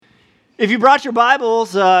If you brought your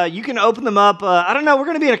Bibles, you can open them up. I don't know, we're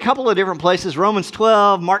going to be in a couple of different places. Romans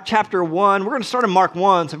 12, Mark chapter 1. We're going to start in Mark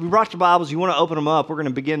 1. So if you brought your Bibles, you want to open them up, we're going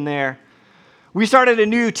to begin there. We started a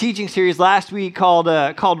new teaching series last week called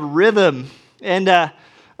Rhythm. And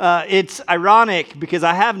it's ironic because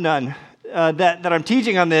I have none that I'm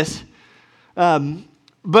teaching on this.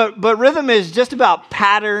 But rhythm is just about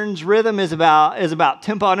patterns. Rhythm is about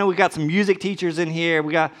tempo. I know we got some music teachers in here.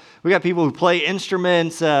 We got people who play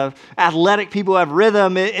instruments, athletic people who have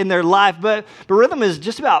rhythm in their life. But rhythm is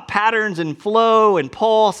just about patterns and flow and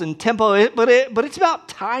pulse and tempo. But it's about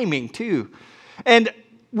timing too. And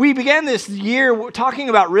we began this year talking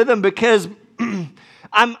about rhythm because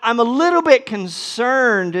I'm a little bit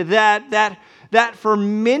concerned that for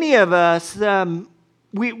many of us.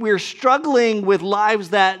 We're struggling with lives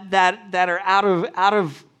that are out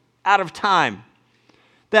of time.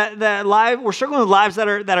 We're struggling with lives that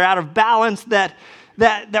are out of balance. That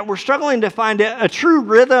we're struggling to find a true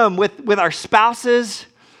rhythm with our spouses.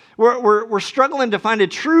 We're struggling to find a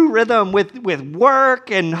true rhythm with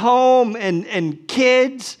work and home and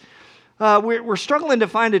kids. We're struggling to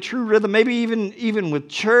find a true rhythm, maybe even with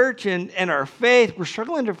church and our faith. We're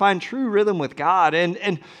struggling to find true rhythm with God.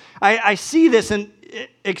 And I see this and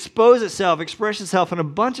express itself in a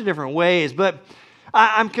bunch of different ways. But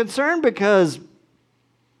I'm concerned because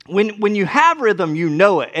when you have rhythm, you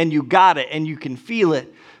know it and you got it and you can feel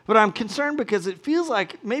it. But I'm concerned because it feels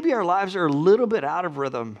like maybe our lives are a little bit out of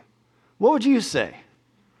rhythm. What would you say?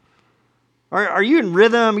 Are you in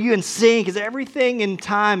rhythm? Are you in sync? Is everything in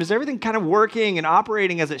time? Is everything kind of working and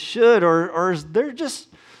operating as it should? Or is there just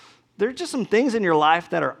some things in your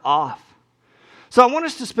life that are off? So I want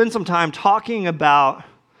us to spend some time talking about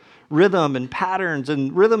rhythm and patterns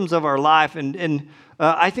and rhythms of our life. And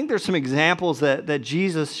I think there's some examples that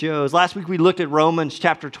Jesus shows. Last week we looked at Romans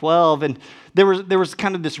chapter 12, and there was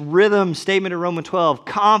kind of this rhythm statement in Romans 12,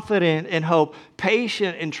 confident in hope,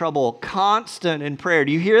 patient in trouble, constant in prayer.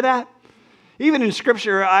 Do you hear that? Even in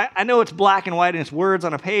Scripture, I know it's black and white and it's words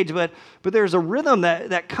on a page, but there's a rhythm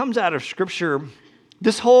that comes out of Scripture.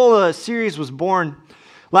 This whole series was born.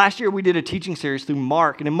 Last year, we did a teaching series through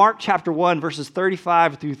Mark, and in Mark chapter 1, verses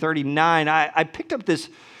 35 through 39, I picked up this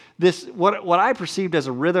what I perceived as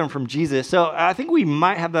a rhythm from Jesus. So I think we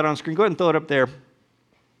might have that on screen. Go ahead and throw it up there.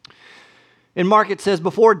 In Mark, it says,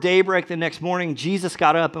 before daybreak the next morning, Jesus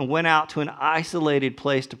got up and went out to an isolated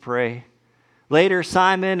place to pray. Later,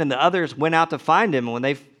 Simon and the others went out to find him,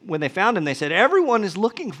 and when they found him, they said, everyone is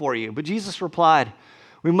looking for you. But Jesus replied,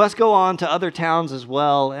 we must go on to other towns as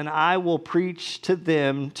well, and I will preach to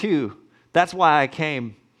them too. That's why I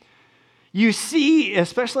came. You see,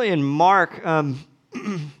 especially in Mark,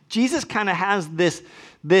 Jesus kind of has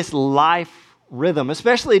this life rhythm,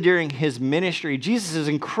 especially during his ministry. Jesus is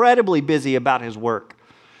incredibly busy about his work.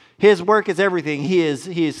 His work is everything. He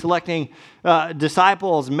is selecting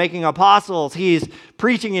disciples, making apostles. He's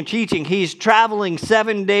preaching and teaching. He's traveling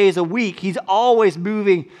 7 days a week. He's always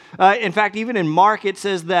moving. In fact, even in Mark, it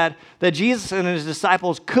says that Jesus and his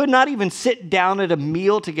disciples could not even sit down at a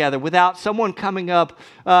meal together without someone coming up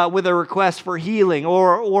with a request for healing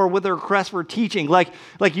or with a request for teaching. Like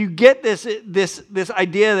you get this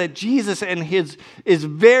idea that Jesus is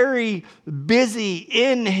very busy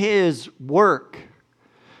in his work.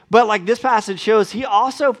 But like this passage shows, he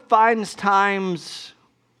also finds times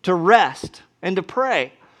to rest and to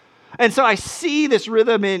pray. And so I see this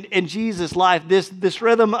rhythm in Jesus' life, this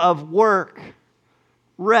rhythm of work,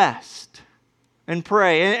 rest, and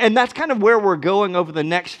pray. And that's kind of where we're going over the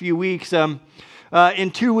next few weeks. In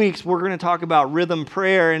 2 weeks, we're going to talk about rhythm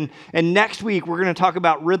prayer. And next week, we're going to talk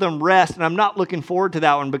about rhythm rest. And I'm not looking forward to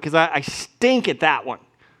that one because I stink at that one.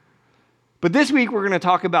 But this week, we're going to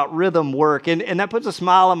talk about rhythm work, and that puts a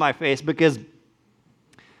smile on my face because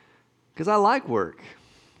I like work.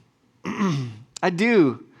 I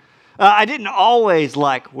do. I didn't always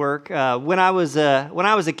like work. When I was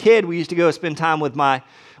a kid, we used to go spend time with my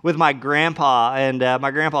grandpa, and my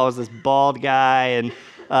grandpa was this bald guy, and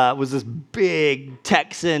was this big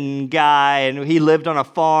Texan guy, and he lived on a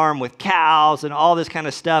farm with cows and all this kind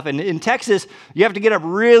of stuff. And in Texas, you have to get up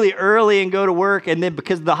really early and go to work, and then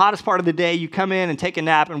because the hottest part of the day, you come in and take a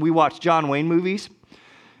nap, and we watch John Wayne movies.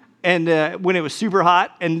 And when it was super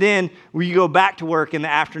hot, and then we go back to work in the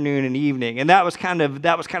afternoon and evening, and that was kind of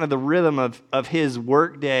the rhythm of his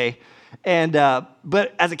work day. And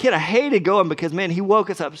but as a kid, I hated going because, man, he woke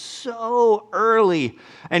us up so early,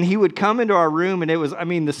 and he would come into our room,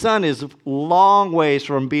 and the sun is long ways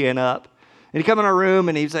from being up. And he'd come in our room,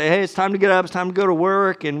 and he'd say, hey, it's time to get up, it's time to go to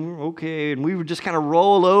work, and okay, and we would just kind of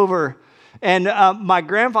roll over And my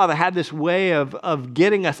grandfather had this way of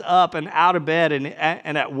getting us up and out of bed and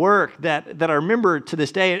at work that I remember to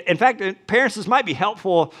this day. In fact, parents, this might be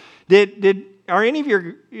helpful. Are any of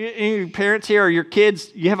your parents here or your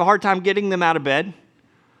kids, you have a hard time getting them out of bed?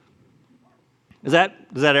 Does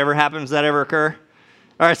that ever happen? Does that ever occur?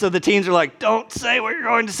 All right, so the teens are like, don't say what you're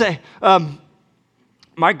going to say.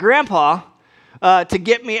 My grandpa, to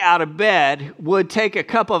get me out of bed, would take a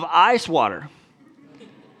cup of ice water.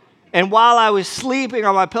 And while I was sleeping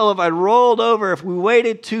on my pillow, if I rolled over, if we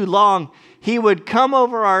waited too long, he would come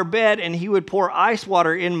over our bed and he would pour ice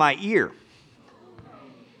water in my ear.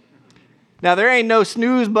 Now, there ain't no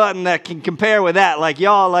snooze button that can compare with that. Like,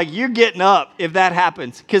 y'all, like, you're getting up if that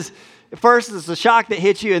happens. Because first, it's a shock that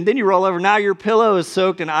hits you, and then you roll over. Now your pillow is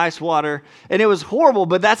soaked in ice water. And it was horrible,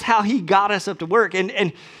 but that's how he got us up to work.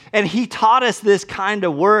 And he taught us this kind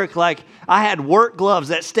of work. Like, I had work gloves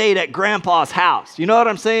that stayed at Grandpa's house. You know what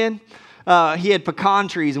I'm saying? He had pecan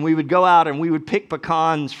trees, and we would go out and we would pick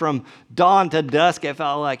pecans from dawn to dusk, it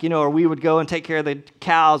felt like, or we would go and take care of the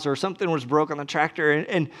cows, or something was broke on the tractor.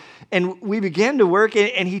 And we began to work,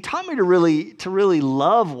 and he taught me to really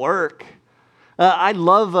love work. I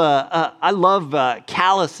love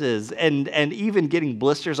calluses and even getting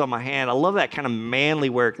blisters on my hand. I love that kind of manly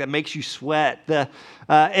work that makes you sweat. My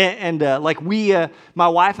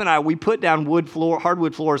wife and I, we put down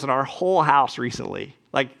hardwood floors in our whole house recently.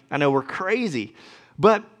 Like, I know we're crazy,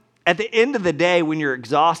 but at the end of the day, when you're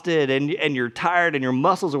exhausted and you're tired and your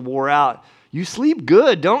muscles are wore out, you sleep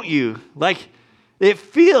good, don't you? Like,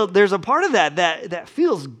 there's a part of that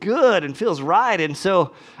feels good and feels right. And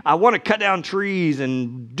so I want to cut down trees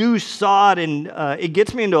and do sod, and it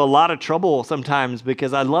gets me into a lot of trouble sometimes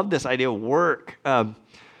because I love this idea of work.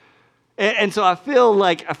 And so I feel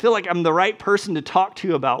like I'm the right person to talk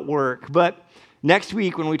to about work. But next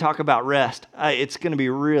week when we talk about rest, it's going to be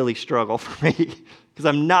really struggle for me because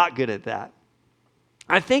I'm not good at that.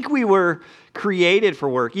 I think we were created for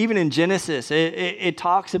work. Even in Genesis, it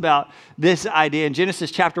talks about this idea. In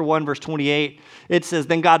Genesis chapter 1, verse 28, it says,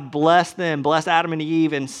 "Then God blessed Adam and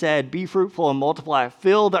Eve, and said, 'Be fruitful and multiply,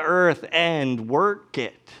 fill the earth and work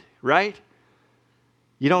it,'" right?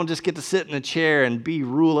 You don't just get to sit in a chair and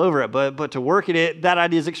rule over it, but to work at it. That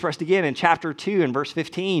idea is expressed again in chapter 2 and verse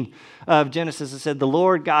 15 of Genesis. It said, "The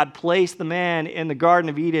Lord God placed the man in the Garden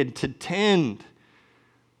of Eden to tend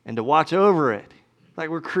and to watch over it." Like,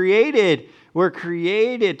 we're created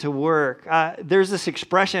to work. There's this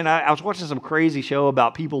expression. I was watching some crazy show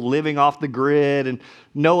about people living off the grid and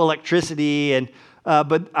no electricity,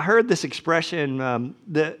 but I heard this expression.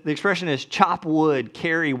 The expression is "chop wood,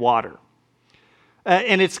 carry water."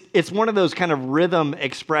 And it's one of those kind of rhythm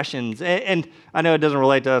expressions. And I know it doesn't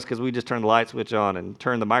relate to us because we just turn the light switch on and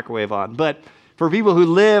turn the microwave on. But for people who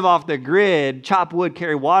live off the grid, chop wood,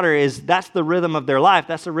 carry water, that's the rhythm of their life.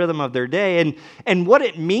 That's the rhythm of their day. And what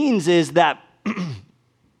it means is that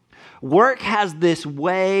work has this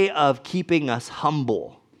way of keeping us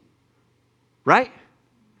humble, right?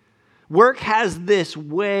 Work has this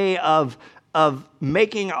way of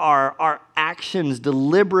making our actions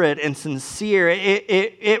deliberate and sincere.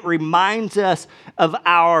 It reminds us of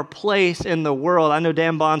our place in the world. I know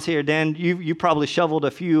Dan Bond's here. Dan, you probably shoveled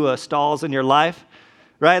a few stalls in your life,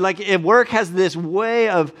 right? Like, work has this way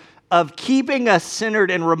of keeping us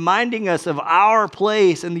centered and reminding us of our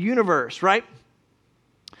place in the universe, right?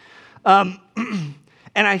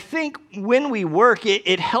 And I think when we work,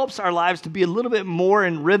 it helps our lives to be a little bit more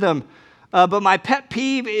in rhythm. But my pet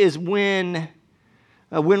peeve is when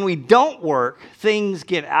we don't work, things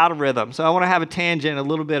get out of rhythm. So I want to have a tangent a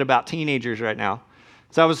little bit about teenagers right now.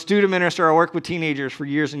 So I was a student minister. I worked with teenagers for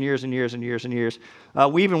years and years and years and years and years.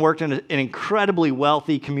 We even worked in an incredibly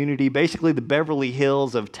wealthy community. Basically, the Beverly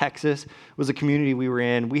Hills of Texas was a community we were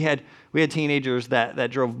in. We had teenagers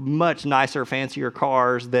that drove much nicer, fancier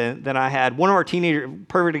cars than I had.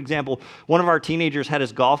 Perfect example, one of our teenagers had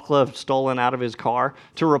his golf clubs stolen out of his car.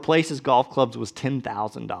 To replace his golf clubs was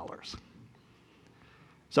 $10,000.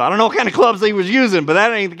 So I don't know what kind of clubs he was using, but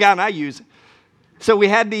that ain't the kind I use. So we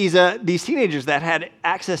had these teenagers that had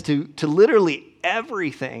access to literally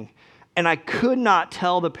everything, and I could not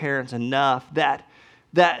tell the parents enough that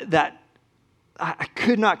I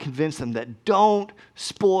could not convince them that don't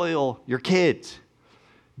spoil your kids.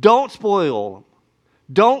 Don't spoil them.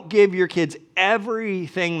 Don't give your kids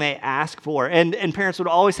everything they ask for. And parents would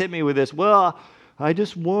always hit me with this, "Well, I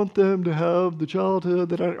just want them to have the childhood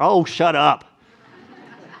that I..." Oh, shut up.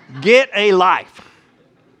 Get a life.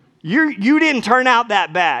 You didn't turn out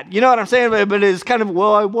that bad. You know what I'm saying? But it's kind of,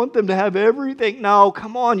 "Well, I want them to have everything." No,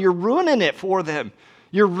 come on. You're ruining it for them.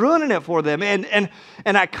 You're ruining it for them. And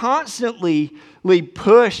I constantly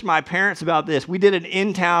pushed my parents about this. We did an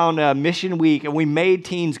in-town mission week, and we made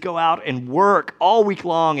teens go out and work all week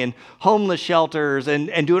long in homeless shelters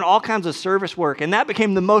and doing all kinds of service work. And that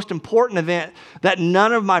became the most important event that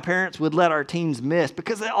none of my parents would let our teens miss,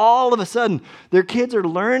 because all of a sudden their kids are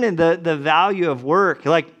learning the value of work.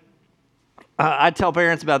 Like, I tell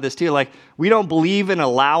parents about this too. Like, we don't believe in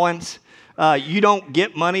allowance. You don't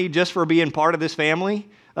get money just for being part of this family.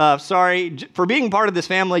 For being part of this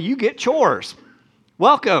family, you get chores.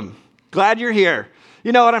 Welcome. Glad you're here.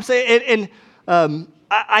 You know what I'm saying? And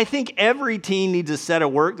I think every teen needs a set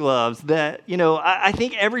of work gloves that, I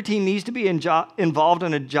think every teen needs to be involved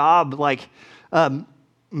in a job, like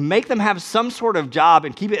make them have some sort of job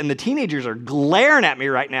and keep it. And the teenagers are glaring at me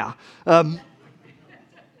right now.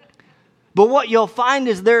 But what you'll find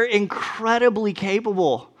is they're incredibly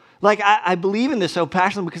capable. Like, I believe in this so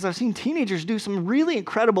passionately because I've seen teenagers do some really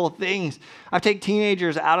incredible things. I've taken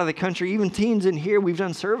teenagers out of the country, even teens in here, we've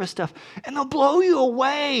done service stuff, and they'll blow you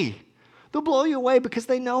away. They'll blow you away because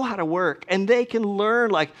they know how to work, and they can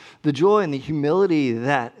learn, like, the joy and the humility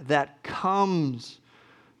that comes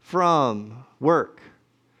from work.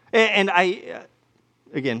 And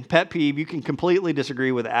again, pet peeve, you can completely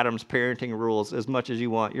disagree with Adam's parenting rules as much as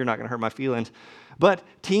you want. You're not going to hurt my feelings. But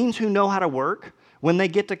teens who know how to work, when they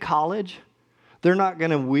get to college, they're not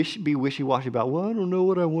going to be wishy-washy about, well, I don't know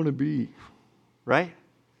what I want to be, right?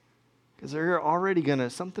 Because they're already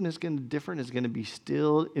something different is going to be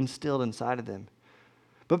still instilled inside of them.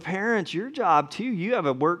 But parents, your job too, you have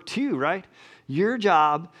a work too, right? Your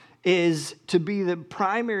job is to be the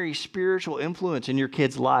primary spiritual influence in your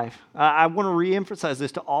kid's life. I want to reemphasize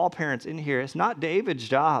this to all parents in here. It's not David's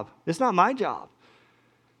job. It's not my job.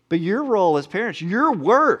 But your role as parents, your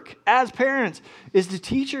work as parents, is to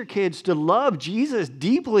teach your kids to love Jesus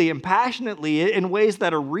deeply and passionately in ways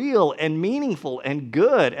that are real and meaningful and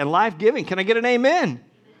good and life-giving. Can I get an amen?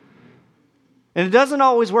 And it doesn't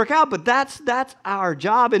always work out, but that's our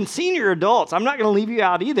job. And senior adults, I'm not going to leave you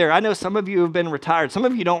out either. I know some of you have been retired. Some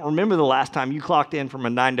of you don't remember the last time you clocked in from a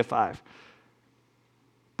 9 to 5.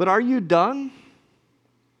 But are you done?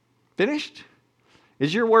 Finished?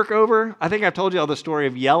 Is your work over? I think I've told you all the story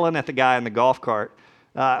of yelling at the guy in the golf cart.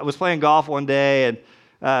 I was playing golf one day, and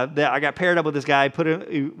I got paired up with this guy.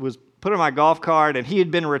 He was put in my golf cart, and he had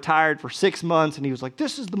been retired for 6 months, and he was like,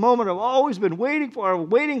 this is the moment I've always been waiting for. I'm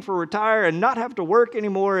waiting for retire and not have to work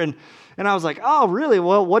anymore. And I was like, oh, really?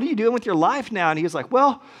 Well, what are you doing with your life now? And he was like,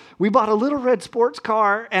 well, we bought a little red sports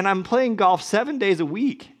car, and I'm playing golf 7 days a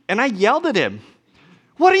week. And I yelled at him,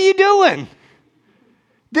 what are you doing?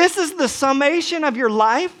 This is the summation of your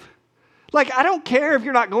life? Like, I don't care if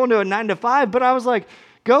you're not going to a 9 to 5, but I was like,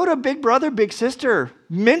 go to Big Brother, Big Sister,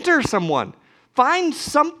 mentor someone. Find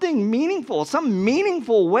something meaningful, some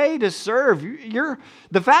meaningful way to serve.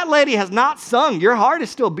 The fat lady has not sung. Your heart is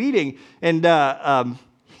still beating. And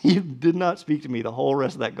he did not speak to me the whole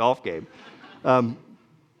rest of that golf game.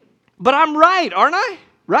 But I'm right, aren't I?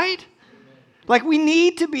 Right? Like, we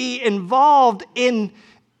need to be involved in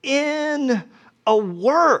a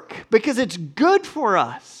work because it's good for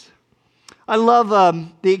us. I love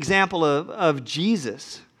the example of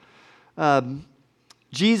Jesus.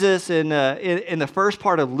 Jesus in the first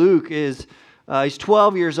part of Luke is he's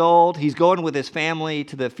 12 years old. He's going with his family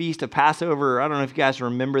to the feast of Passover. I don't know if you guys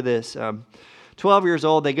remember this. 12 years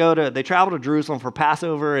old, they travel to Jerusalem for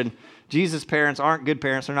Passover, and Jesus' parents aren't good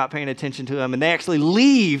parents. They're not paying attention to him, and they actually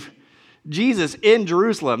leave Jesus in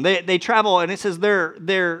Jerusalem. They travel, and it says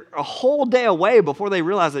they're a whole day away before they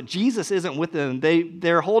realize that Jesus isn't with them.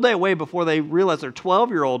 They're a whole day away before they realize their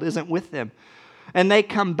 12-year-old isn't with them. And they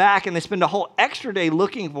come back, and they spend a whole extra day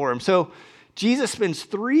looking for him. So Jesus spends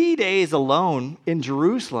 3 days alone in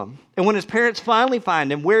Jerusalem. And when his parents finally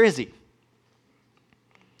find him, where is he?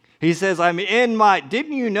 He says,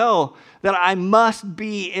 didn't you know that I must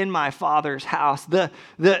be in my Father's house?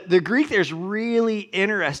 The Greek there is really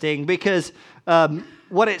interesting because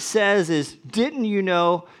what it says is, didn't you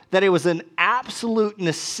know that it was an absolute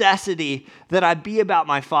necessity that I be about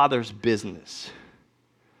my Father's business?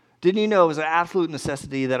 Didn't you know it was an absolute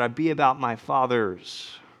necessity that I be about my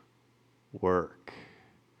Father's work?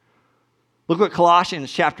 Look what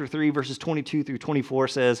Colossians chapter 3, verses 22 through 24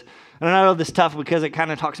 says. And I know this is tough because it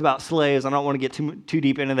kind of talks about slaves. I don't want to get too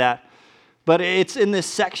deep into that. But it's in this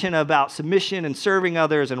section about submission and serving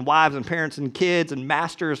others and wives and parents and kids and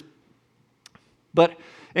masters. But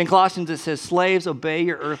in Colossians it says, slaves, obey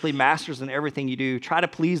your earthly masters in everything you do. Try to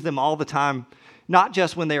please them all the time, not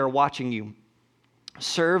just when they are watching you.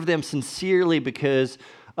 Serve them sincerely because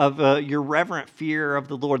of your reverent fear of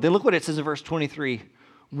the Lord. Then look what it says in verse 23.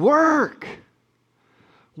 Work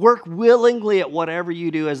Work willingly at whatever you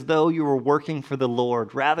do as though you were working for the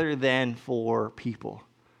Lord rather than for people.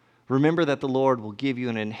 Remember that the Lord will give you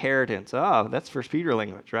an inheritance. Oh, that's First Peter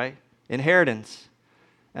language, right? Inheritance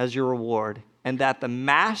as your reward. And that the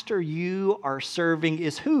master you are serving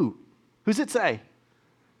is who? Who's it say?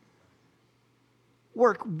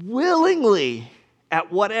 Work willingly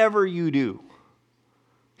at whatever you do.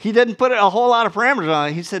 He didn't put a whole lot of parameters on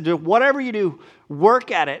it. He said, whatever you do, work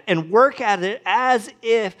at it. And work at it as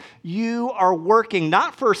if you are working,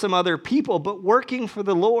 not for some other people, but working for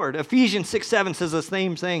the Lord. Ephesians 6:7 says the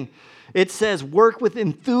same thing. It says, work with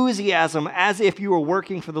enthusiasm as if you were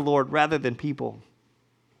working for the Lord rather than people.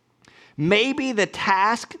 Maybe the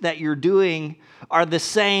tasks that you're doing are the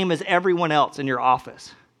same as everyone else in your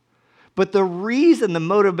office. But the reason, the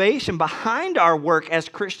motivation behind our work as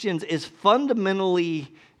Christians is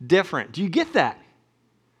fundamentally different. Do you get that?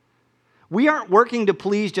 We aren't working to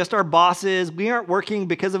please just our bosses. We aren't working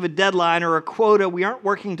because of a deadline or a quota. We aren't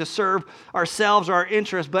working to serve ourselves or our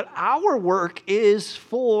interests. But our work is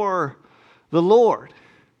for the Lord.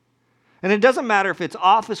 And it doesn't matter if it's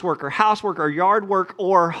office work or housework or yard work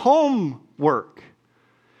or home work.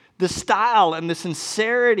 The style and the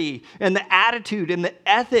sincerity and the attitude and the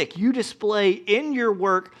ethic you display in your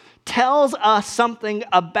work tells us something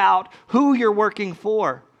about who you're working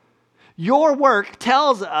for. Your work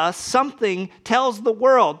tells us something, tells the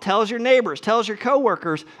world, tells your neighbors, tells your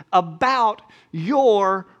coworkers about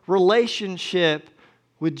your relationship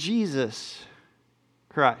with Jesus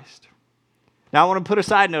Christ. Now I want to put a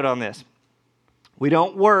side note on this. We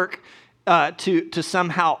don't work to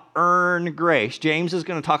somehow earn grace. James is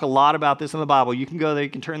going to talk a lot about this in the Bible. You can go there, you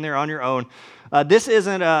can turn there on your own. This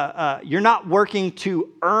isn't you're not working to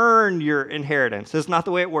earn your inheritance. That's not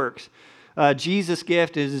the way it works. Jesus'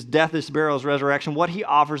 gift is his death, his burial, his resurrection. What he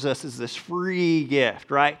offers us is this free gift,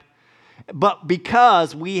 right? But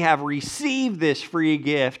because we have received this free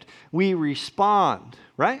gift, we respond,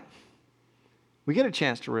 right? We get a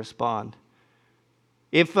chance to respond.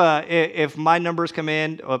 If my numbers come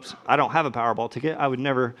in, oops, I don't have a Powerball ticket. I would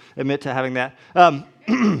never admit to having that.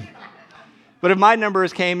 But if my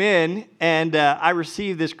numbers came in and I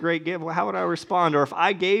received this great gift, well, how would I respond? Or if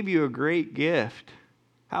I gave you a great gift,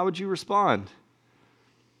 how would you respond?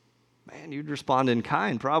 Man, you'd respond in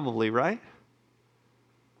kind probably, right?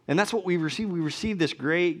 And that's what we received. We received this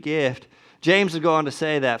great gift. James would go on to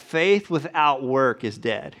say that faith without work is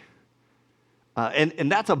dead.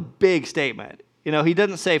 And that's a big statement. You know, he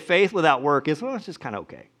doesn't say faith without work is, well, it's just kind of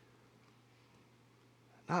okay.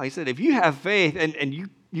 No, he said if you have faith and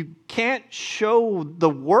you can't show the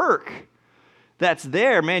work that's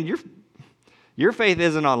there, man, your faith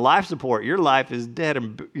isn't on life support. Your life is dead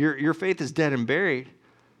and your faith is dead and buried.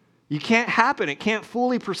 You can't happen. It can't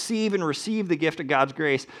fully perceive and receive the gift of God's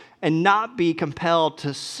grace and not be compelled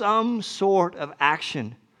to some sort of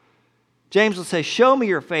action. James will say, show me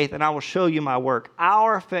your faith and I will show you my work.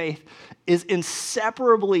 Our faith is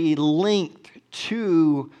inseparably linked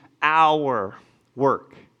to our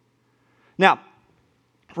work. Now,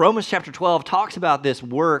 Romans chapter 12 talks about this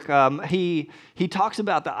work. He talks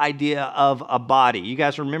about the idea of a body. You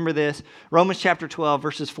guys remember this? Romans chapter 12,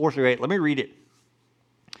 verses 4 through 8. Let me read it.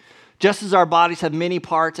 Just as our bodies have many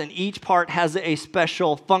parts and each part has a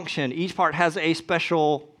special function, each part has a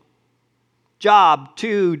special job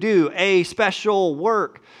to do, a special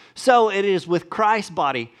work. So it is with Christ's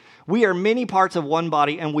body. We are many parts of one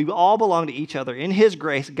body and we all belong to each other. In his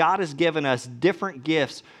grace, God has given us different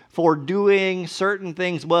gifts for doing certain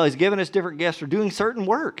things well. He's given us different gifts for doing certain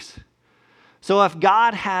works. So if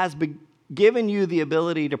God has given you the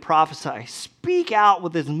ability to prophesy, speak out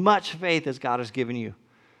with as much faith as God has given you.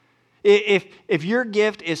 If your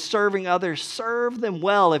gift is serving others, serve them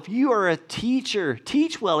well. If you are a teacher,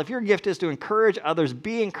 teach well. If your gift is to encourage others,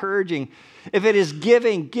 be encouraging. If it is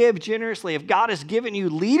giving, give generously. If God has given you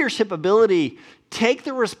leadership ability, take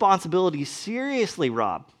the responsibility seriously,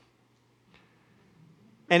 Rob.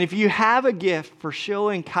 And if you have a gift for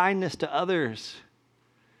showing kindness to others,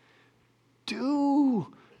 do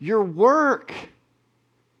your work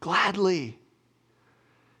gladly.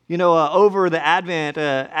 You know, over the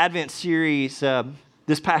Advent series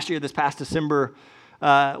this past December,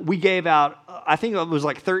 we gave out, I think it was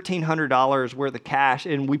like $1,300 worth of cash,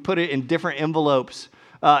 and we put it in different envelopes.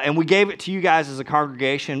 And we gave it to you guys as a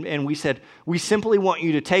congregation, and we said, we simply want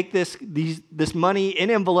you to take this money in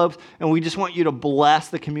envelopes, and we just want you to bless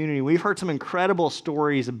the community. We've heard some incredible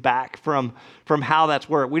stories back from how that's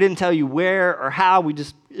worked. We didn't tell you where or how. We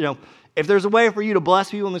just, if there's a way for you to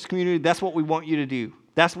bless people in this community, that's what we want you to do.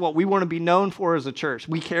 That's what we want to be known for as a church.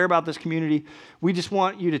 We care about this community. We just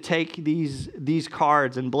want you to take these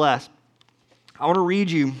cards and bless. I want to read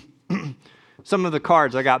you some of the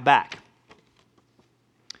cards I got back.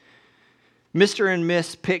 Mr. and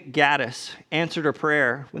Miss Pick Gaddis answered a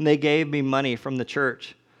prayer when they gave me money from the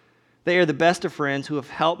church. They are the best of friends who have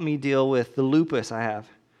helped me deal with the lupus I have.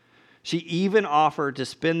 She even offered to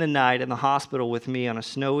spend the night in the hospital with me on a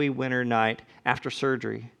snowy winter night after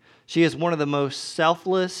surgery. She is one of the most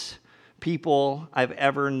selfless people I've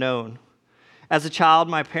ever known. As a child,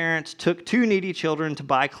 my parents took two needy children to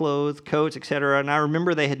buy clothes, coats, etc., and I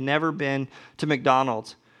remember they had never been to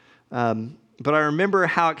McDonald's. But I remember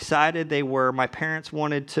how excited they were. My parents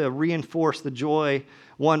wanted to reinforce the joy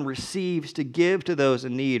one receives to give to those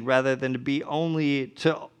in need rather than to be overly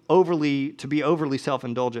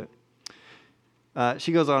self-indulgent.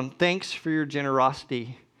 She goes on, thanks for your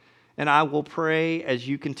generosity, and I will pray as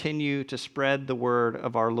you continue to spread the word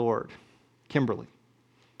of our Lord. Kimberly.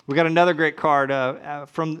 We got another great card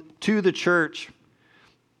to the church.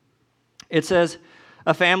 It says,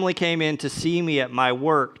 a family came in to see me at my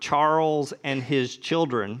work, Charles and his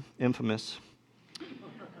children, infamous.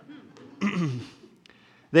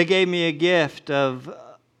 They gave me a gift of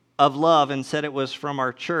love and said it was from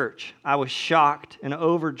our church. I was shocked and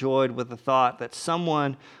overjoyed with the thought that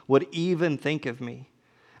someone would even think of me.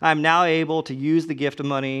 I'm now able to use the gift of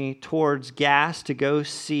money towards gas to go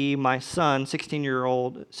see my son,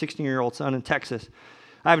 16-year-old son in Texas.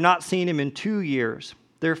 I have not seen him in 2 years.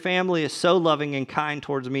 Their family is so loving and kind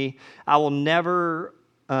towards me. I will never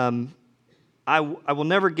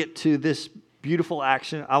get to this beautiful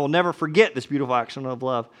action. I will never forget this beautiful action of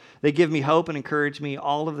love. They give me hope and encourage me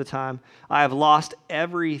all of the time. I have lost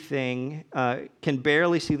everything, can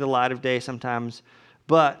barely see the light of day sometimes,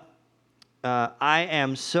 but I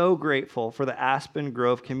am so grateful for the Aspen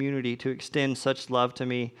Grove community to extend such love to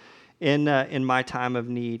me in my time of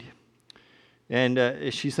need.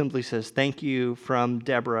 And she simply says, thank you from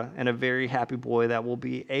Deborah and a very happy boy that will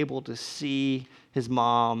be able to see his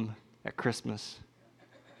mom at Christmas.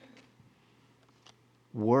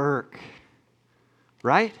 Work,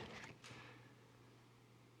 right?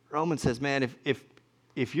 Romans says, man,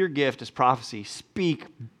 if your gift is prophecy, speak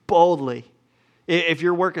boldly. If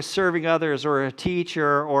your work is serving others or a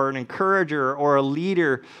teacher or an encourager or a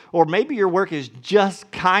leader, or maybe your work is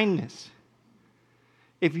just kindness.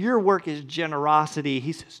 If your work is generosity,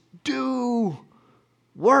 he says, do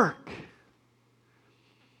work.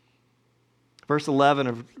 Verse 11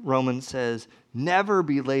 of Romans says, never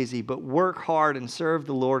be lazy, but work hard and serve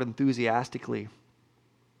the Lord enthusiastically.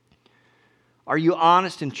 Are you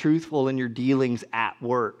honest and truthful in your dealings at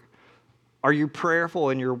work? Are you prayerful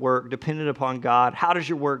in your work, dependent upon God? How does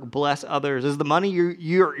your work bless others? Is the money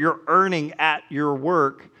you're earning at your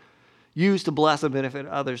work used to bless and benefit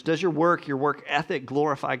others? Does your work ethic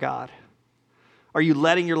glorify God? Are you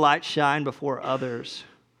letting your light shine before others?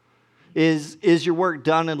 Is your work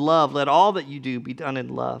done in love? Let all that you do be done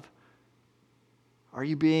in love. Are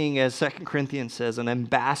you being, as 2 Corinthians says, an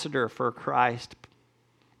ambassador for Christ?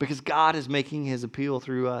 Because God is making his appeal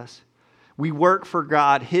through us. We work for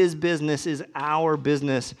God. His business is our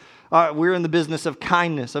business. We're in the business of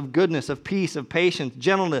kindness, of goodness, of peace, of patience,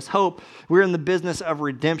 gentleness, hope. We're in the business of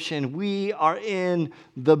redemption. We are in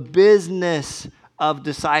the business of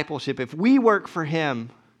discipleship. If we work for him,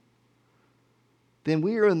 then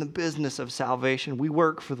we are in the business of salvation. We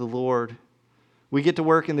work for the Lord. We get to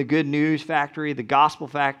work in the good news factory, the gospel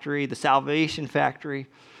factory, the salvation factory,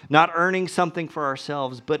 not earning something for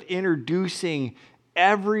ourselves, but introducing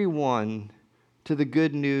everyone to the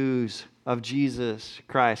good news of Jesus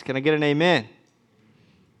Christ. Can I get an amen?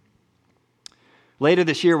 Later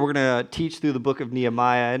this year, we're going to teach through the book of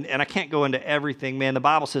Nehemiah, and I can't go into everything, man. The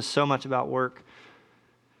Bible says so much about work.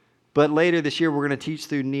 But later this year, we're going to teach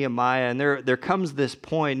through Nehemiah, and there comes this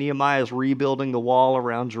point. Nehemiah is rebuilding the wall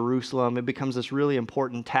around Jerusalem. It becomes this really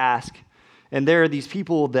important task. And there are these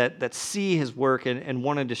people that see his work and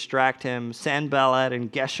want to distract him. Sanballat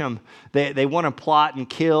and Geshem, they want to plot and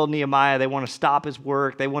kill Nehemiah. They want to stop his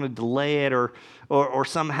work. They want to delay it or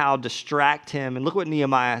somehow distract him. And look what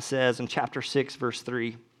Nehemiah says in chapter 6, verse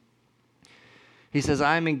 3. He says,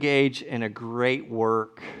 I am engaged in a great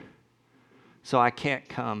work, so I can't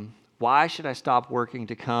come. Why should I stop working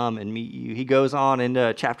to come and meet you? He goes on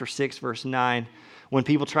into chapter 6, verse 9. When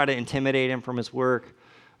people try to intimidate him from his work,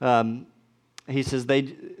 he says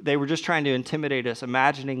they were just trying to intimidate us,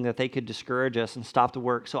 imagining that they could discourage us and stop the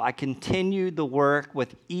work. So I continued the work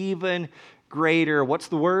with even greater, what's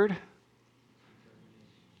the word?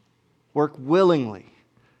 Work willingly,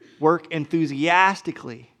 work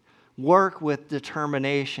enthusiastically, work with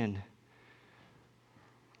determination.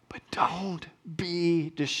 But don't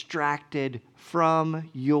be distracted from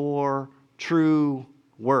your true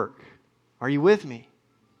work. Are you with me?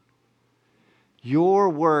 Your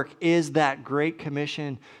work is that great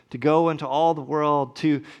commission to go into all the world,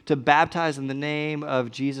 to baptize in the name of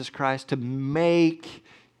Jesus Christ, to make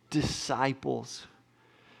disciples.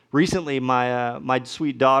 Recently, my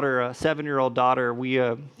sweet daughter, a 7-year-old daughter,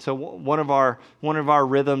 one of our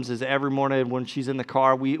rhythms is every morning when she's in the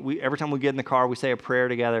car, we every time we get in the car, we say a prayer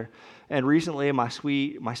together. And recently, my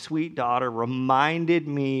sweet daughter reminded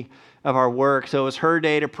me of our work. So it was her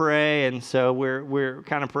day to pray, and so we're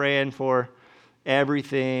kind of praying for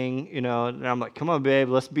everything, and I'm like, come on, babe,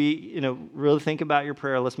 let's really think about your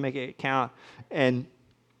prayer. Let's make it count. And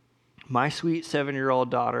my sweet 7-year-old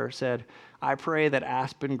daughter said, I pray that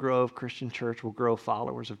Aspen Grove Christian Church will grow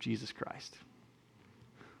followers of Jesus Christ.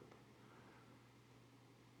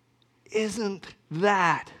 Isn't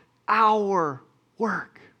that our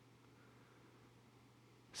work?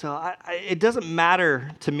 So it doesn't matter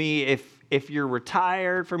to me if you're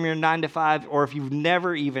retired from your 9-to-5 or if you've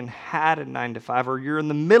never even had a 9-to-5 or you're in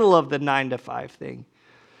the middle of the 9-to-5 thing.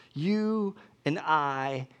 You and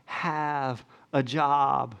I have a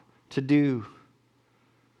job to do,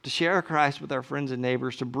 to share Christ with our friends and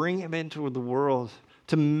neighbors, to bring him into the world,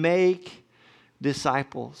 to make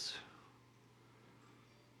disciples.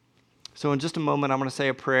 So in just a moment, I'm going to say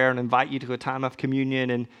a prayer and invite you to a time of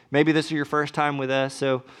communion. And maybe this is your first time with us.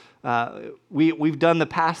 So we've done the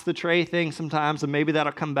pass the tray thing sometimes, and maybe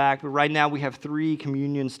that'll come back. But right now we have 3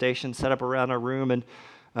 communion stations set up around our room. And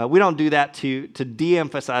we don't do that to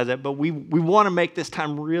de-emphasize it, but we want to make this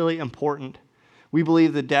time really important. We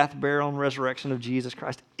believe the death, burial, and resurrection of Jesus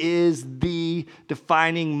Christ is the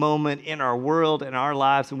defining moment in our world and our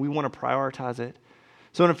lives, and we want to prioritize it.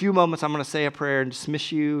 So in a few moments, I'm going to say a prayer and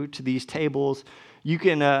dismiss you to these tables. You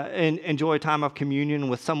can enjoy a time of communion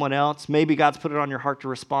with someone else. Maybe God's put it on your heart to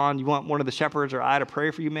respond. You want one of the shepherds or I to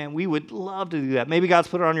pray for you, man? We would love to do that. Maybe God's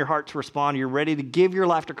put it on your heart to respond. You're ready to give your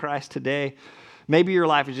life to Christ today. Maybe your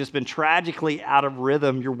life has just been tragically out of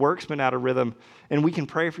rhythm. Your work's been out of rhythm. And we can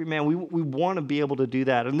pray for you, man. We want to be able to do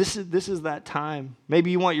that. And this is that time.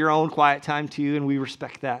 Maybe you want your own quiet time too, and we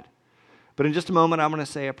respect that. But in just a moment, I'm going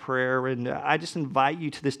to say a prayer, and I just invite you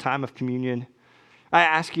to this time of communion. I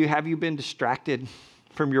ask you, have you been distracted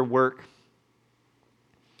from your work?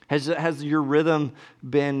 Has your rhythm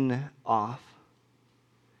been off?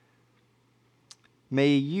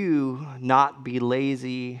 May you not be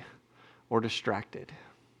lazy or distracted.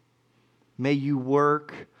 May you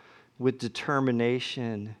work with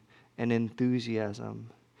determination and enthusiasm.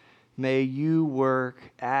 May you work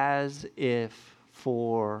as if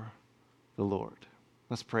for the Lord.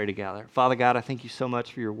 Let's pray together. Father God, I thank you so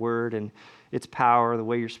much for your word and its power, the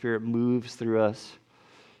way your Spirit moves through us.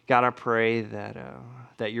 God, I pray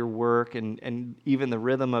that your work and even the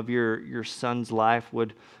rhythm of your son's life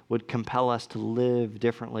would compel us to live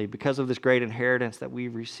differently because of this great inheritance that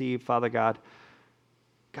we've received. Father God,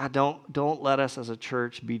 don't let us as a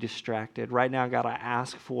church be distracted. Right now, God, I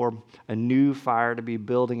ask for a new fire to be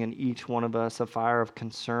building in each one of us, a fire of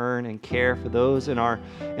concern and care for those in our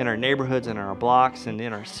neighborhoods and our blocks and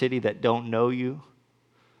in our city that don't know you.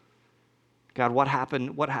 God, what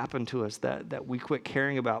happened to us that we quit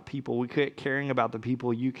caring about people? We quit caring about the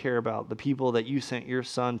people you care about, the people that you sent your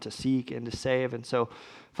son to seek and to save. And so,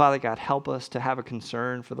 Father God, help us to have a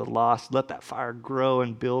concern for the lost. Let that fire grow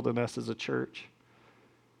and build in us as a church.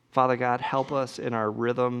 Father God, help us in our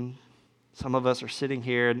rhythm. Some of us are sitting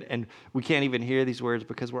here and we can't even hear these words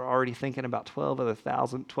because we're already thinking about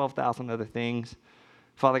 12,000 other things.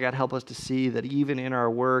 Father God, help us to see that even in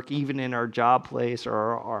our work, even in our job place or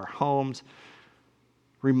our homes,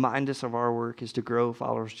 remind us of our work is to grow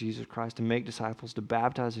followers of Jesus Christ, to make disciples, to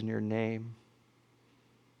baptize in your name,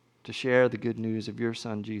 to share the good news of your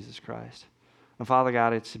Son, Jesus Christ. And Father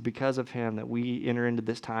God, it's because of him that we enter into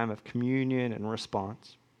this time of communion and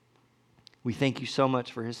response. We thank you so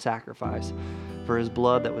much for his sacrifice, for his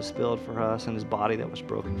blood that was spilled for us and his body that was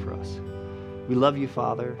broken for us. We love you,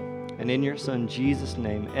 Father. And in your Son, Jesus'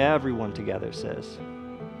 name, everyone together says,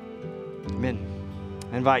 amen.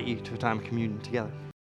 I invite you to a time of communion together.